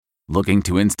Looking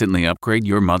to instantly upgrade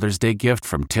your Mother's Day gift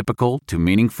from typical to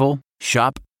meaningful?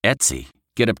 Shop Etsy.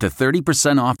 Get up to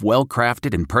 30% off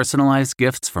well-crafted and personalized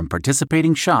gifts from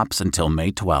participating shops until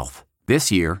May 12th. This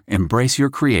year, embrace your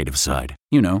creative side.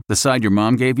 You know, the side your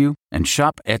mom gave you. And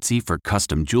shop Etsy for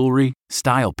custom jewelry,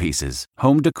 style pieces,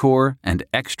 home decor, and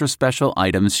extra special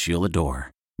items she'll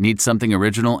adore. Need something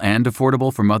original and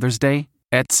affordable for Mother's Day?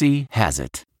 Etsy has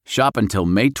it. Shop until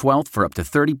May 12th for up to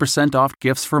 30% off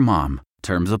gifts for mom.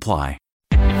 Terms apply.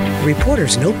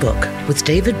 Reporter's Notebook with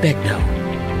David Begnaud.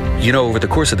 You know, over the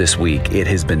course of this week, it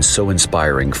has been so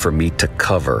inspiring for me to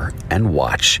cover and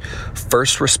watch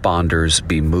first responders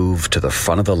be moved to the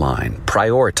front of the line,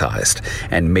 prioritized,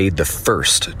 and made the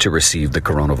first to receive the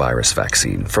coronavirus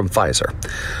vaccine from Pfizer.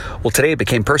 Well, today it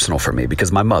became personal for me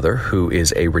because my mother, who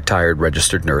is a retired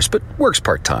registered nurse but works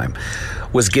part-time,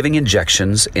 was giving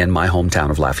injections in my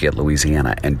hometown of Lafayette,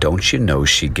 Louisiana. And don't you know,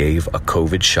 she gave a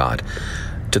COVID shot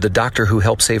to the doctor who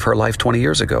helped save her life 20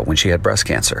 years ago when she had breast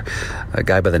cancer, a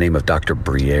guy by the name of Dr.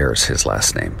 Briere's his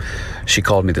last name. She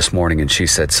called me this morning and she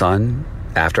said, "Son,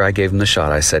 after I gave him the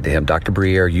shot, I said to him, Dr.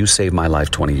 Briere, you saved my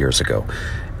life 20 years ago,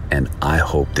 and I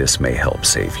hope this may help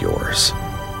save yours."